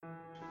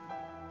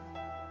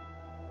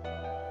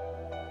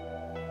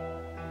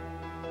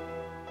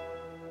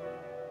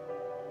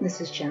This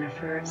is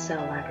Jennifer of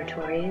Cell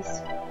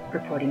Laboratories,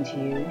 reporting to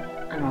you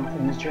on all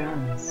things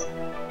drones.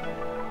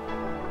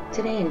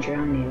 Today in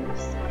drone news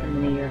from the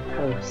New York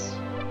Post,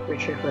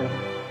 Richard Will.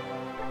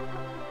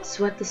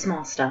 Sweat the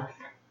small stuff.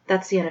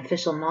 That's the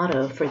unofficial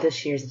motto for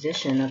this year's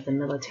edition of the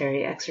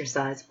military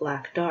exercise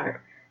Black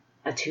Dart,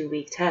 a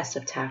 2-week test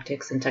of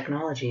tactics and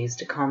technologies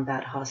to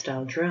combat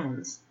hostile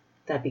drones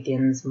that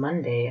begins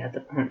Monday at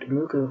the Point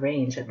Mugu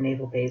Range at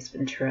Naval Base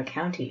Ventura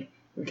County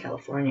in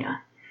California.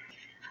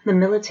 The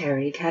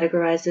military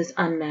categorizes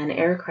unmanned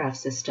aircraft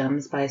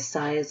systems by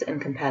size and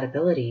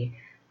compatibility,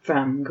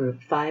 from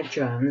Group 5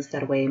 drones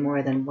that weigh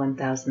more than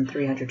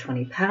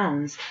 1,320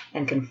 pounds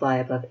and can fly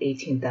above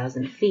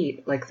 18,000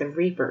 feet like the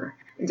Reaper,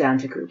 down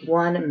to Group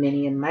 1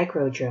 mini and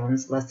micro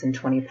drones less than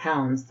 20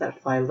 pounds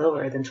that fly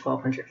lower than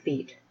 1,200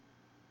 feet.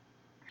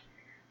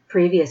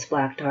 Previous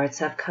Black Darts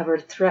have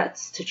covered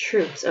threats to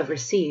troops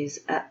overseas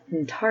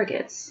and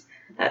targets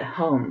at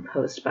home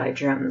posed by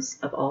drones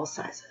of all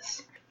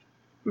sizes.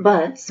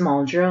 But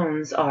small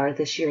drones are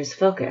this year's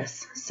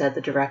focus, said the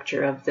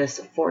director of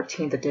this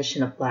 14th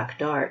edition of Black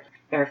Dart,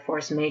 Air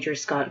Force Major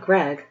Scott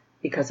Gregg,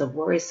 because of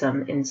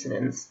worrisome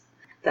incidents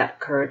that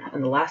occurred in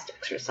the last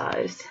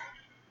exercise.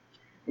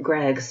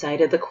 Gregg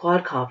cited the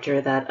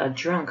quadcopter that a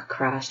drunk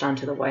crashed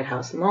onto the White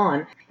House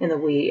lawn in the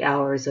wee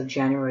hours of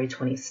January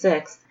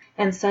 26th,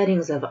 and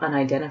sightings of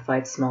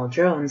unidentified small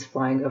drones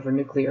flying over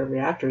nuclear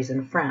reactors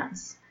in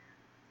France.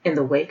 In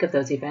the wake of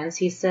those events,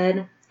 he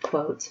said,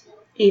 quote,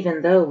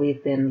 "Even though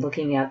we've been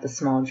looking at the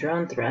small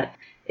drone threat,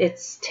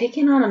 it's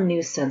taken on a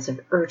new sense of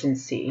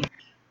urgency."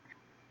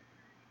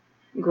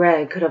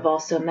 Gregg could have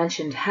also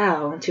mentioned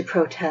how, to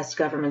protest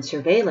government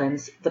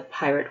surveillance, the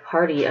Pirate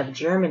Party of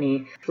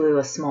Germany flew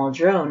a small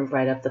drone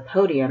right up the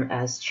podium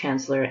as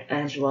Chancellor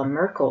Angela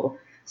Merkel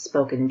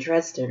spoke in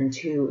Dresden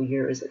 2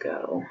 years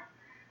ago.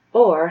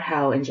 Or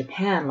how in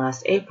Japan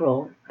last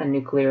April, a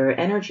nuclear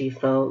energy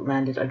foe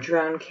landed a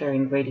drone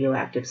carrying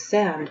radioactive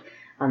sand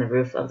on the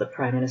roof of the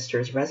Prime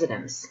Minister's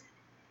residence.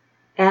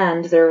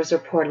 And there was a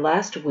report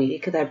last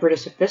week that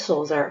British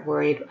officials are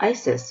worried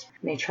ISIS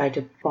may try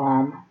to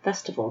bomb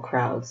festival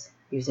crowds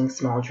using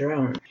small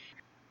drones.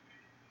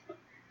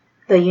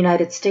 The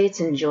United States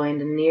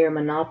enjoyed a near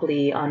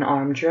monopoly on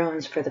armed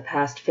drones for the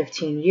past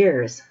 15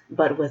 years,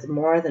 but with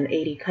more than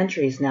 80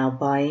 countries now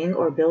buying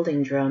or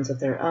building drones of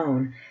their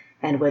own,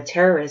 and with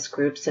terrorist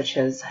groups such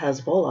as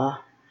Hezbollah,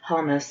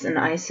 Hamas, and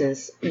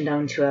ISIS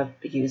known to have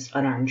used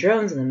unarmed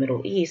drones in the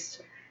Middle East,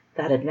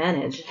 that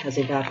advantage has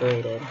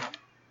evaporated.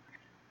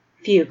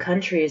 Few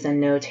countries and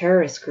no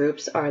terrorist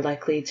groups are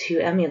likely to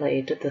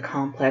emulate the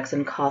complex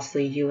and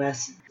costly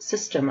U.S.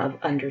 system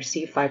of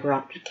undersea fiber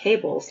optic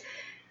cables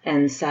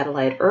and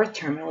satellite Earth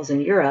terminals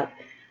in Europe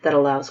that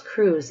allows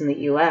crews in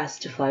the U.S.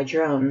 to fly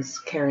drones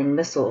carrying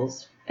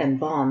missiles and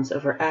bombs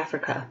over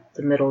Africa,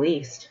 the Middle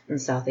East,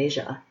 and South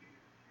Asia.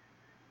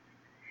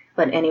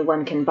 But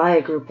anyone can buy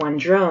a Group 1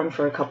 drone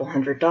for a couple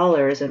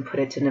 $100 and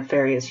put it to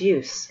nefarious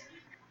use.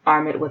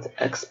 Arm it with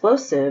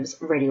explosives,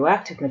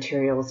 radioactive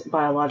materials,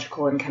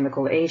 biological and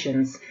chemical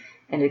agents,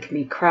 and it can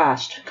be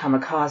crashed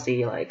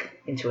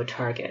kamikaze-like into a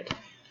target.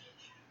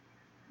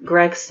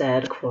 Gregg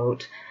said,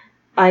 quote,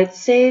 "I'd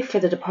say for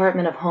the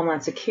Department of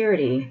Homeland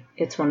Security,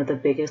 it's one of the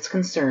biggest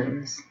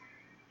concerns.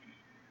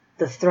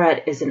 The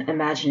threat isn't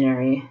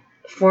imaginary.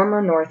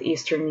 Former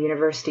Northeastern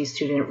University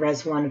student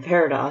Rezwan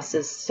Verdas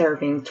is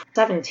serving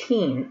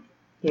 17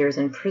 years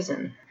in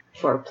prison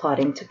for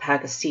plotting to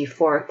pack a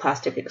C4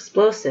 plastic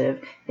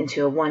explosive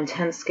into a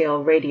 1/10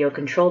 scale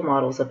radio-controlled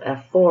models of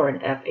F-4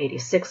 and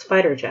F-86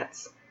 fighter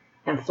jets,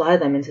 and fly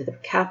them into the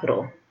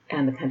Capitol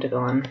and the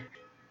Pentagon.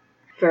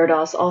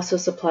 Verdas also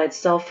supplied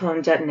cell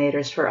phone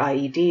detonators for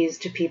IEDs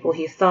to people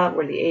he thought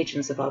were the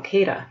agents of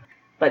Al-Qaeda,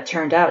 but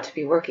turned out to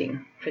be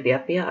working for the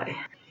FBI.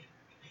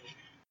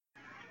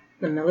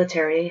 The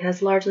military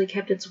has largely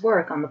kept its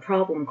work on the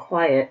problem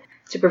quiet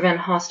to prevent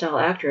hostile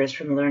actors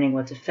from learning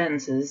what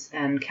defenses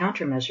and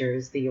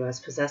countermeasures the U.S.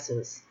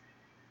 possesses.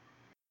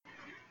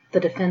 The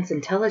Defense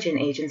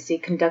Intelligence Agency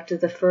conducted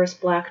the first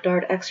Black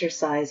Dart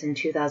exercise in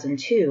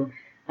 2002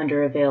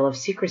 under a veil of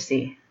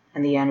secrecy,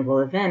 and the annual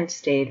event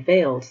stayed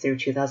veiled through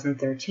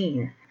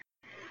 2013.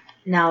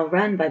 Now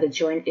run by the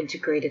Joint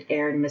Integrated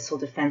Air and Missile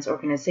Defense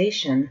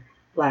Organization,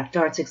 Black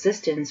Dart's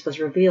existence was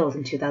revealed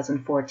in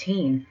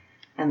 2014,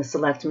 and the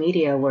select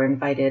media were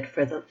invited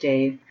for the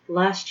day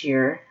last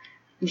year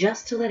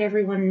just to let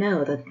everyone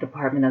know that the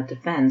Department of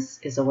Defense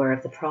is aware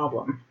of the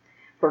problem.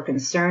 We're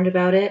concerned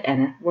about it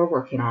and we're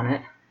working on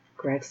it,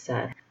 Gregg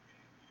said.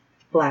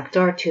 Black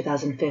Dart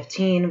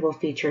 2015 will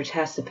feature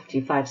tests of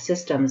 55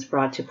 systems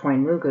brought to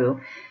Point Mugu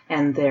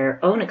and their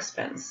own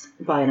expense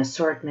by an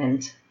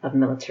assortment of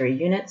military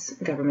units,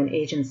 government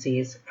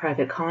agencies,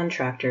 private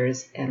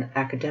contractors, and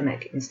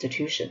academic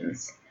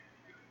institutions.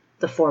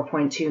 The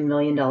 $4.2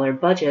 million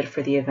budget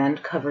for the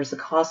event covers the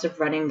cost of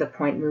running the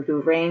Point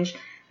Mugu range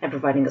and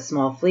providing a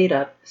small fleet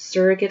of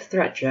surrogate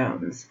threat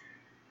drones.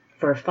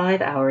 For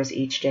 5 hours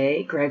each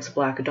day, Gregg's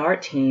Black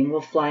Dart team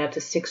will fly up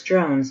to 6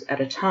 drones at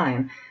a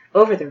time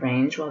over the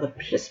range while the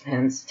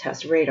participants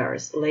test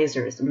radars,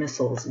 lasers,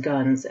 missiles,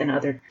 guns, and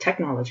other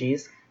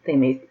technologies they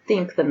may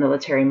think the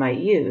military might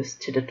use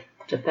to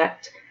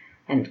detect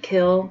and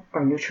kill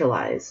or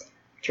neutralize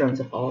drones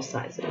of all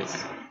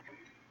sizes.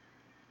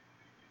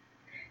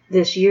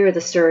 This year,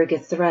 the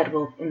surrogate threat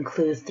will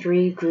include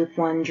 3 Group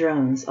 1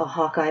 drones, a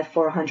Hawkeye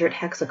 400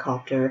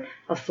 hexacopter,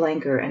 a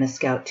flanker, and a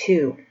Scout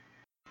 2,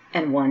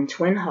 and 1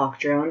 Twin Hawk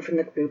drone from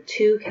the Group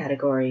 2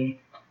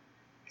 category.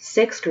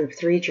 6 Group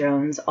 3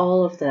 drones,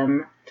 all of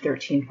them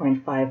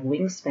 13.5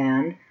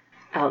 wingspan,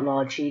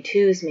 Outlaw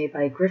G2s made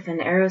by Griffin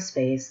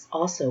Aerospace,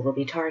 also will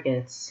be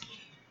targets.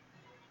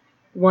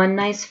 One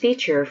nice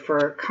feature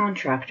for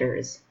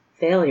contractors: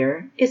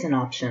 failure is an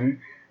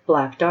option.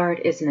 Black Dart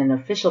isn't an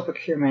official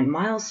procurement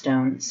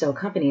milestone, so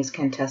companies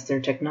can test their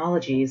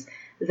technologies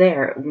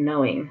there,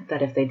 knowing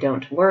that if they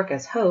don't work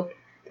as hoped,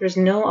 there's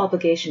no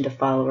obligation to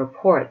file a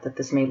report that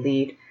this may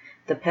lead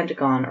the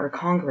Pentagon or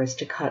Congress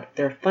to cut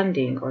their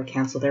funding or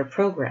cancel their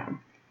program.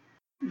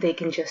 They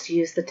can just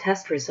use the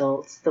test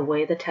results the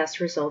way the test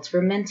results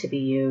were meant to be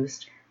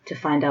used, to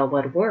find out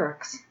what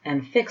works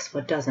and fix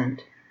what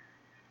doesn't.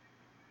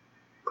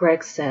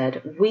 Greg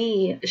said,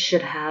 "We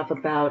should have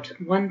about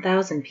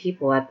 1,000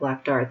 people at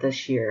Black Dart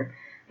this year,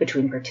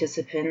 between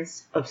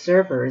participants,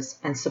 observers,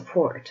 and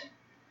support."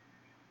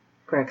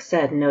 Greg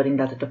said, noting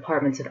that the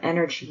Departments of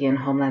Energy and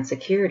Homeland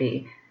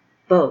Security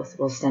both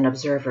will send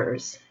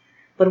observers.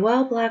 But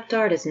while Black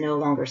Dart is no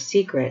longer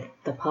secret,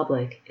 the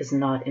public is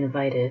not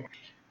invited.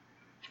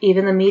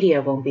 Even the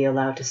media won't be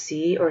allowed to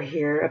see or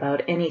hear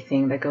about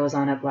anything that goes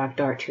on at Black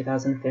Dart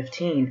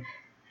 2015.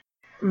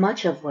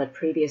 Much of what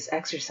previous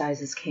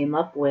exercises came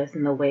up with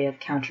in the way of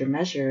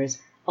countermeasures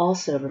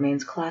also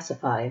remains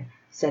classified,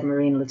 said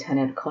Marine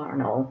Lieutenant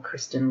Colonel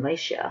Kristen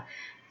Lachia,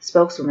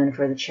 spokeswoman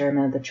for the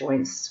chairman of the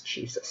Joint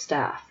Chiefs of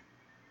Staff.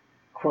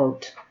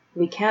 Quote,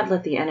 "We can't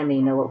let the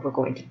enemy know what we're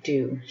going to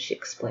do," she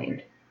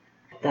explained.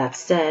 That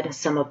said,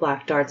 some of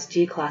Black Dart's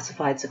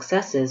declassified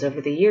successes over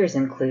the years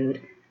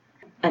include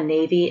a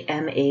Navy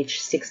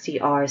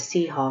MH-60R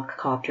Seahawk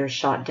copter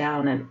shot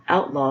down an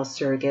Outlaw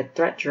surrogate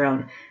threat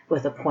drone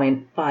with a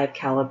 .5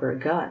 caliber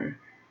gun,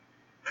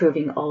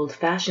 proving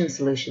old-fashioned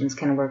solutions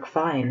can work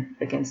fine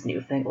against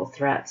newfangled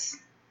threats.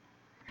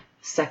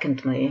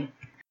 Secondly,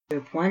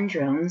 Group 1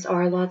 drones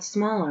are a lot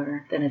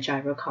smaller than a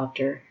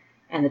gyrocopter,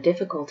 and the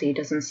difficulty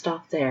doesn't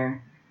stop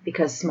there,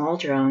 because small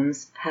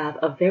drones have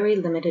a very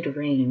limited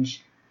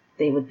range.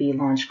 They would be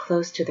launched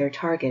close to their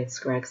targets,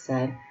 Greg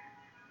said.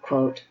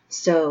 Quote,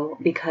 "So,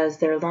 because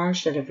they're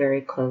launched at a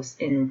very close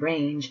in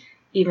range,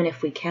 even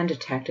if we can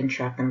detect and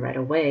track them right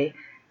away,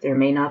 there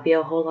may not be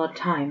a whole lot of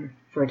time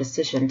for a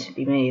decision to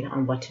be made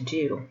on what to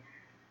do.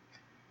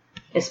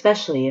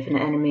 Especially if an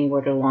enemy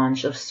were to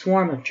launch a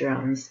swarm of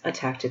drones, a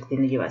tactic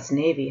the U.S.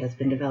 Navy has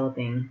been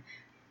developing.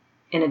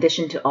 In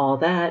addition to all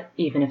that,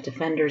 even if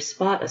defenders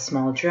spot a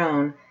small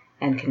drone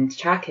and can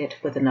track it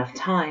with enough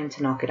time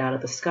to knock it out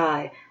of the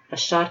sky, a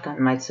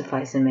shotgun might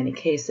suffice in many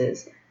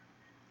cases.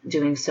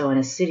 Doing so in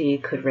a city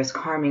could risk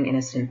harming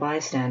innocent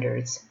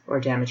bystanders or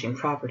damaging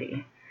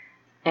property.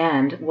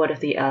 And what if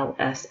the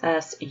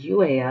LSS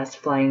UAS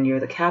flying near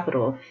the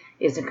Capitol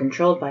isn't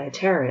controlled by a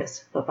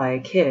terrorist, but by a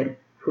kid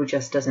who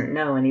just doesn't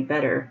know any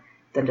better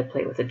than to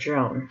play with a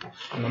drone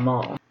on the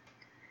mall?"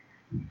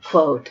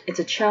 Quote, "It's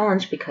a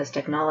challenge because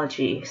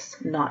technology's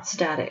not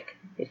static.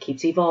 It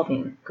keeps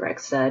evolving,"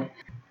 Greg said.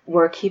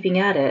 "We're keeping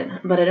at it,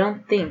 but I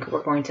don't think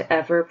we're going to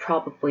ever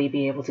probably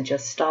be able to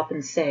just stop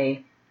and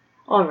say,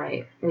 all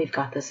right, we've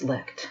got this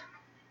licked."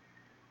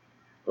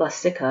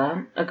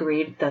 Lasica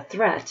agreed the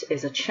threat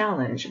is a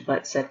challenge,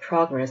 but said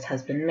progress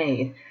has been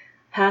made.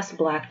 Past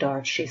Black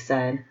Dart, she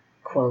said,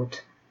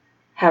 quote,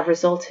 "have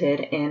resulted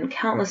in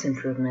countless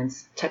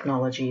improvements,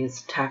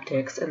 technologies,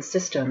 tactics, and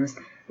systems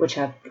which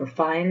have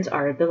refined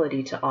our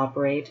ability to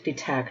operate,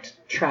 detect,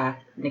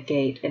 track,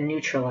 negate, and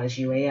neutralize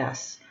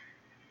UAS.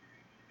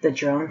 The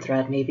drone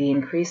threat may be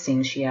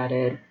increasing," she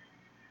added,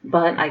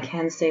 "but I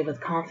can say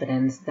with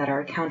confidence that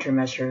our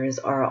countermeasures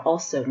are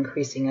also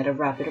increasing at a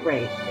rapid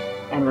rate,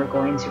 and we're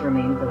going to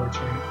remain vigilant."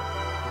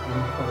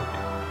 End quote.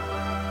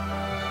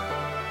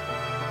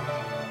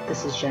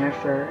 This is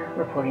Jennifer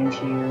reporting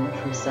to you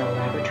from Cell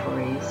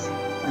Laboratories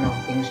on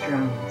all things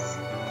drones,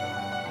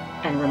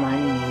 and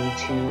reminding you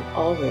to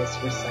always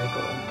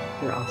recycle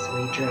your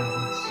obsolete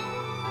drones.